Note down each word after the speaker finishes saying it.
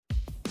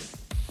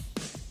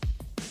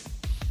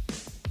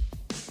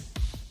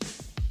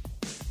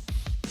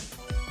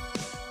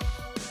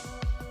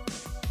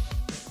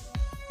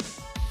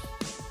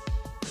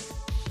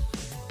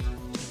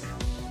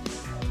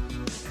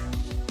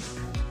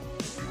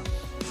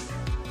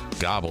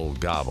Gobble,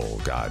 gobble,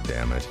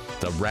 goddammit.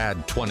 The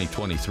RAD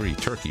 2023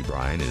 Turkey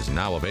Brine is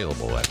now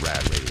available at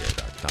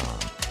radradio.com.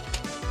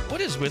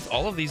 What is with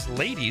all of these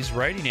ladies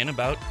writing in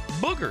about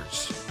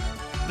boogers?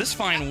 This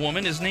fine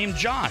woman is named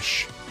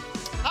Josh.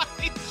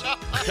 Hi,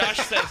 Josh. Josh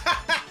says,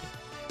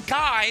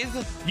 guys,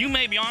 you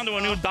may be onto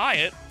a new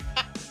diet.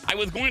 I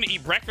was going to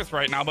eat breakfast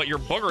right now, but your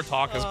booger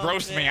talk has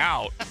grossed me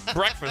out.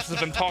 Breakfast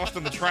has been tossed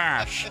in the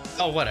trash.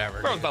 Oh,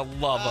 whatever. For the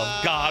love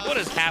of God, what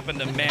has happened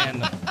to men?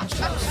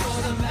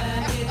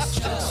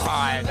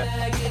 God.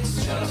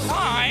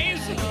 Guys.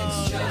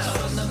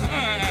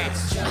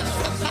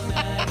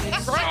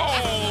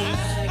 Gross.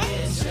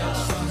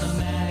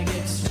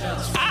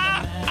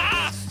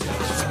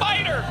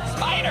 Spider.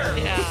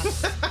 Yeah.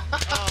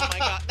 Oh, my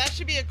God. That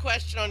should be a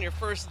question on your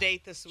first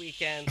date this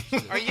weekend.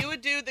 Are you a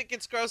dude that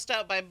gets grossed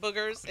out by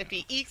boogers? If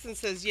he eeks and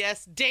says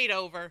yes, date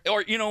over.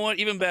 Or you know what?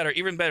 Even better.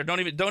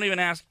 Don't even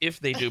ask if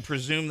they do.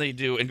 Presume they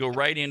do, and go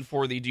right in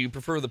for the. Do you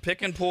prefer the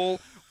pick and pull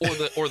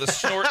or the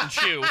snort and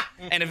chew?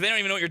 And if they don't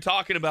even know what you're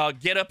talking about,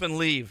 get up and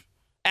leave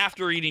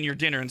after eating your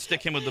dinner and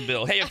stick him with the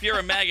bill. Hey, if you're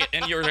a maggot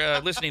and you're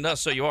listening to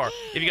us, so you are.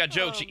 If you got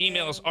jokes, you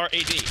email us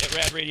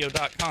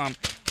rad@radradio.com.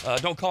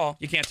 Don't call.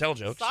 You can't tell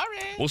jokes. Sorry.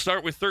 We'll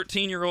start with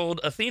 13-year-old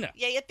Athena.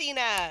 Yay,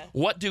 Athena.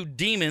 What do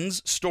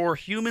demons store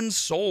human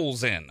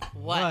souls in?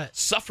 What?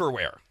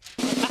 Sufferware.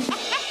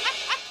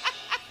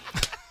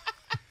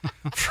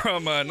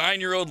 From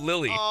 9-year-old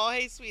Lily. Oh,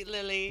 hey, sweet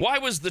Lily. Why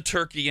was the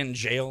turkey in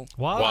jail?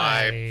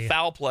 Why?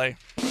 Foul play.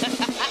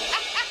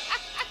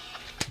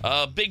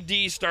 Big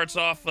D starts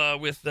off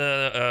with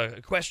a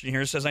question here.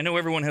 It says, I know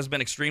everyone has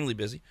been extremely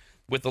busy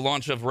with the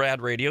launch of RAD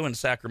Radio in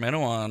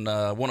Sacramento on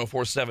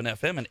 104.7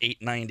 FM and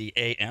 890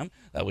 AM.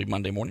 That'll be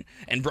Monday morning.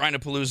 And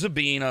Brinapalooza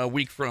being a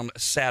week from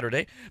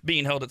Saturday,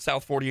 being held at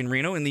South 40 in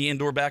Reno in the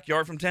indoor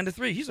backyard from 10 to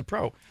 3. He's a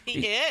pro.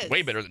 He is.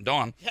 Way better than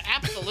Dawn.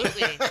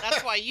 Absolutely.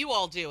 That's why you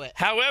all do it.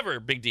 However,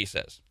 Big D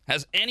says,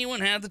 has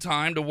anyone had the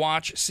time to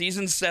watch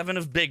Season 7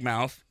 of Big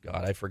Mouth?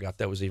 God, I forgot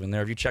that was even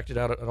there. Have you checked it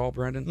out at all,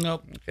 Brandon?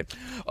 Nope. Okay.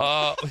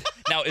 Now,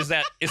 is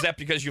that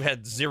because you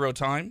had zero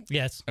time?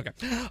 Yes. Okay.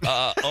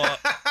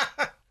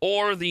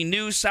 Or the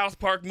new South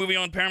Park movie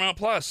on Paramount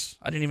Plus.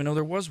 I didn't even know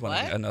there was one.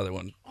 What? Another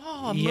one.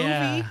 Oh, a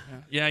Yeah. movie?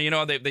 Yeah, you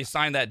know, they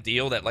signed that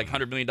deal, that like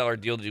 $100 million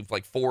deal to do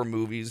like 4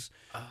 movies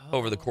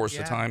over the course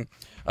of time.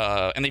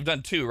 And they've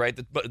done 2, right?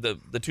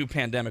 The 2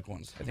 pandemic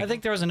ones. I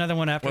think there was another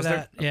one after Was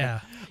there? that.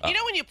 Yeah. You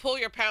know when you pull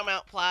your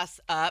Paramount Plus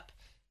up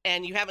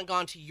and you haven't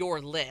gone to your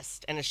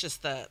list and it's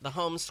just the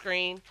home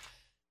screen?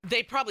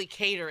 They probably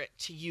cater it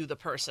to you, the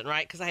person,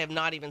 right? Because I have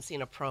not even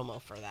seen a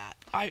promo for that.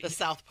 The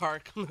South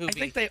Park movie. I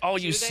think they all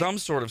use some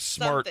sort of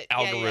smart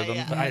algorithm.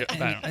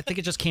 Yeah. I think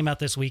it just came out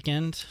this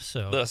weekend.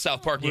 So The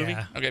South Park movie?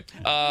 Yeah. Okay.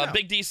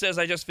 Big D says,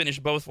 I just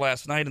finished both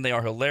last night, and they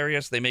are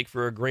hilarious. They make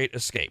for a great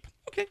escape.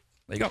 Okay.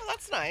 There you go. Oh,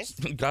 that's nice.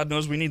 God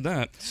knows we need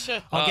that.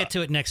 I'll get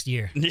to it next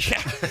year.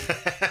 Yeah.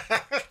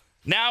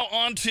 Now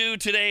on to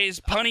today's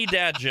punny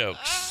dad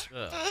jokes.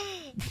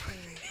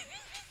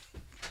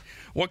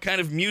 What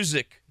kind of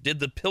music did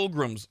the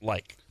Pilgrims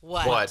like?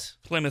 What?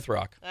 Plymouth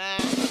Rock.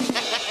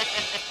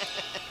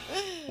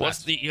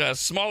 What's the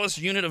smallest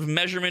unit of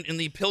measurement in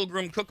the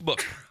Pilgrim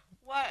Cookbook?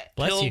 What?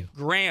 Bless you.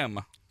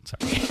 Pilgram.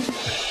 Sorry.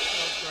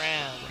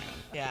 Graham.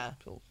 Yeah.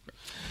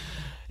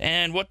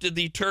 And what did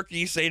the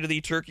turkey say to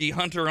the turkey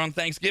hunter on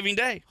Thanksgiving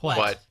Day?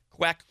 What?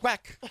 Quack,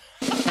 quack.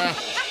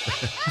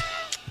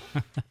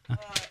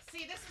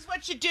 See, this is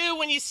what you do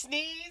when you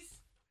sneeze.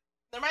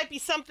 There might be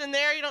something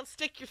there. You don't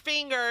stick your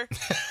finger.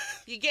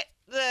 You get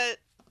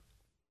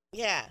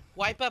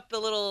wipe up the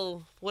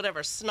little,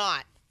 whatever,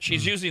 snot.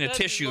 She's using a Good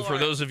tissue Lord. for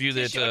those of you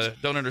that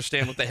don't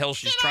understand what the hell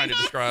she's trying to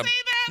describe. Say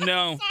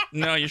that?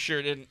 No, you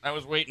sure didn't. I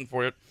was waiting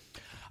for it.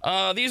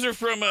 These are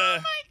from Oh,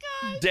 my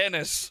God.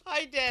 Dennis.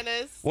 Hi,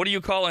 Dennis. What do you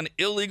call an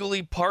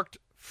illegally parked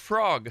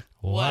frog?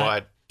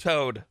 What?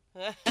 Toad.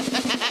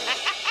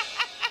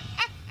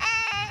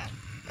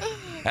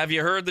 Have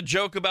you heard the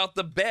joke about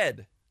the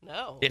bed?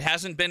 No. It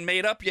hasn't been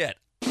made up yet.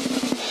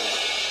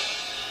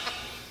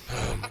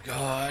 Oh, my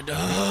God.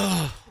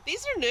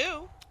 These are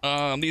new.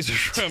 These are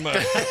from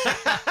like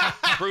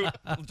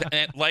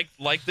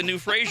the new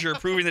Frasier,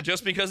 proving that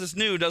just because it's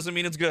new doesn't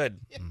mean it's good.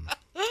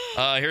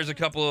 Here's a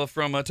couple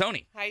from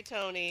Tony. Hi,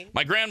 Tony.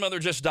 My grandmother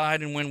just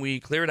died, and when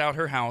we cleared out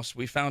her house,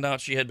 we found out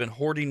she had been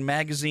hoarding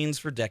magazines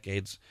for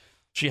decades.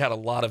 She had a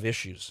lot of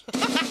issues.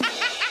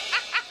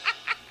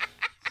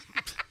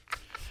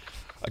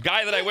 A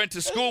guy that I went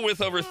to school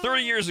with over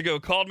 30 years ago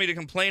called me to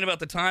complain about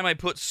the time I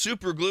put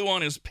super glue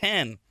on his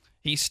pen.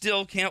 He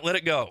still can't let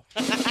it go.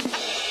 These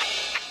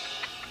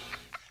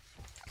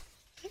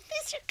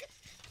are good.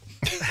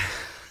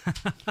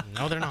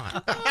 No, they're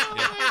not.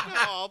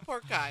 Oh,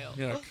 poor Kyle.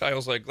 Yeah,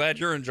 Kyle's like, glad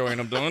you're enjoying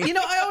them, Dylan. You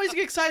know, I always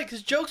get excited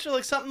because jokes are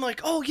like something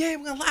like, oh, yeah,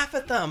 I'm going to laugh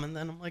at them. And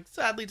then I'm like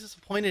sadly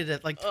disappointed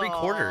at like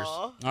 3/4.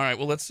 All right,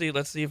 well, let's see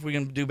if we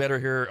can do better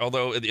here.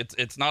 Although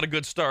it's not a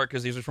good start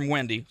because these are from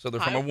Wendy, so they're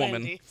from Hi, a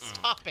woman. Wendy.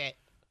 Stop it.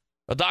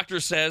 A doctor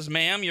says,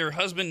 ma'am, your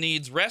husband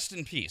needs rest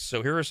and peace,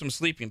 so here are some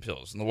sleeping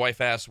pills. And the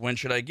wife asks, when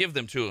should I give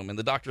them to him? And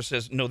the doctor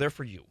says, no, they're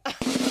for you.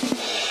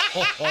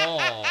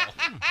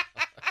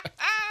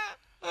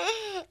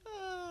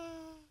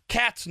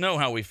 Cats know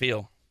how we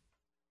feel.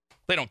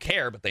 They don't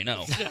care, but they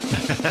know. Can't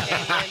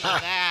handle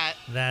that.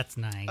 That's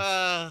nice.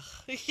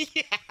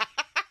 Yeah.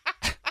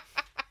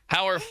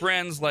 How are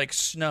friends like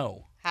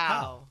snow?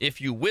 How?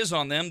 If you whiz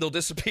on them, they'll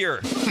disappear.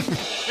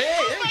 Hey,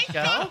 there you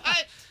go.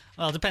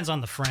 Well, it depends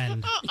on the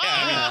friend. Yeah,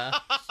 I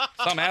mean,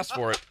 some ask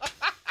for it.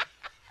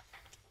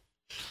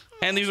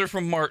 And these are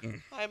from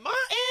Martin. Hi,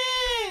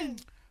 Martin.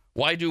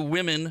 Why do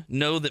women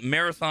know that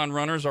marathon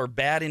runners are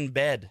bad in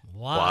bed?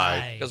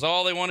 Why? Because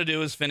all they want to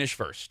do is finish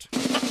first.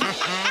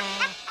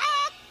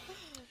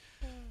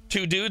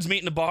 Two dudes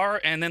meet in a bar,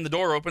 and then the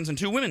door opens and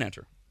two women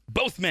enter.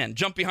 Both men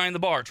jump behind the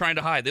bar, trying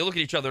to hide. They look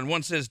at each other, and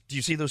one says, "Do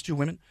you see those two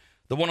women?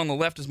 The one on the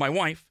left is my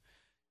wife,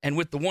 and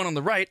with the one on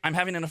the right, I'm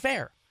having an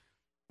affair."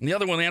 And the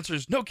other one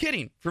answers, "No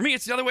kidding. For me,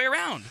 it's the other way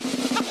around."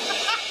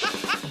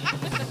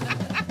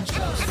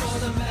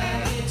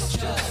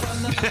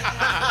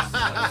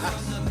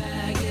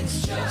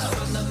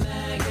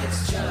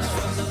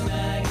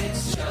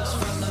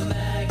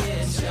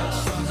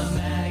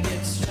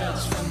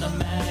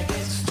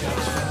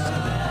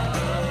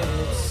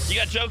 You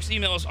got jokes?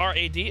 Email us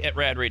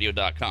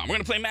rad@radradio.com. We're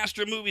going to play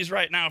Master of Movies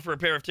right now for a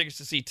pair of tickets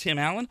to see Tim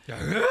Allen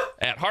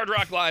at Hard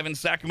Rock Live in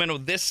Sacramento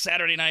this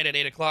Saturday night at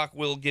 8 o'clock.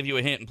 We'll give you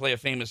a hint and play a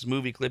famous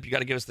movie clip. You got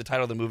to give us the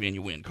title of the movie and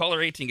you win.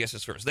 Caller 18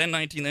 guesses first, then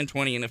 19, then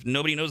 20, and if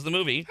nobody knows the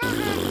movie,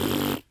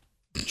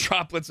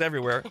 droplets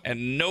everywhere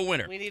and no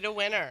winner. We need a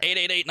winner.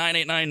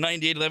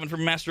 888-989-9811 for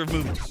Master of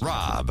Movies.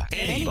 Rob,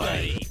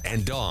 anybody,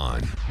 and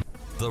Dawn.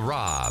 The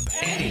Rob,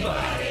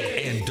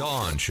 anybody, and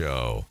Dawn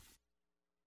Show.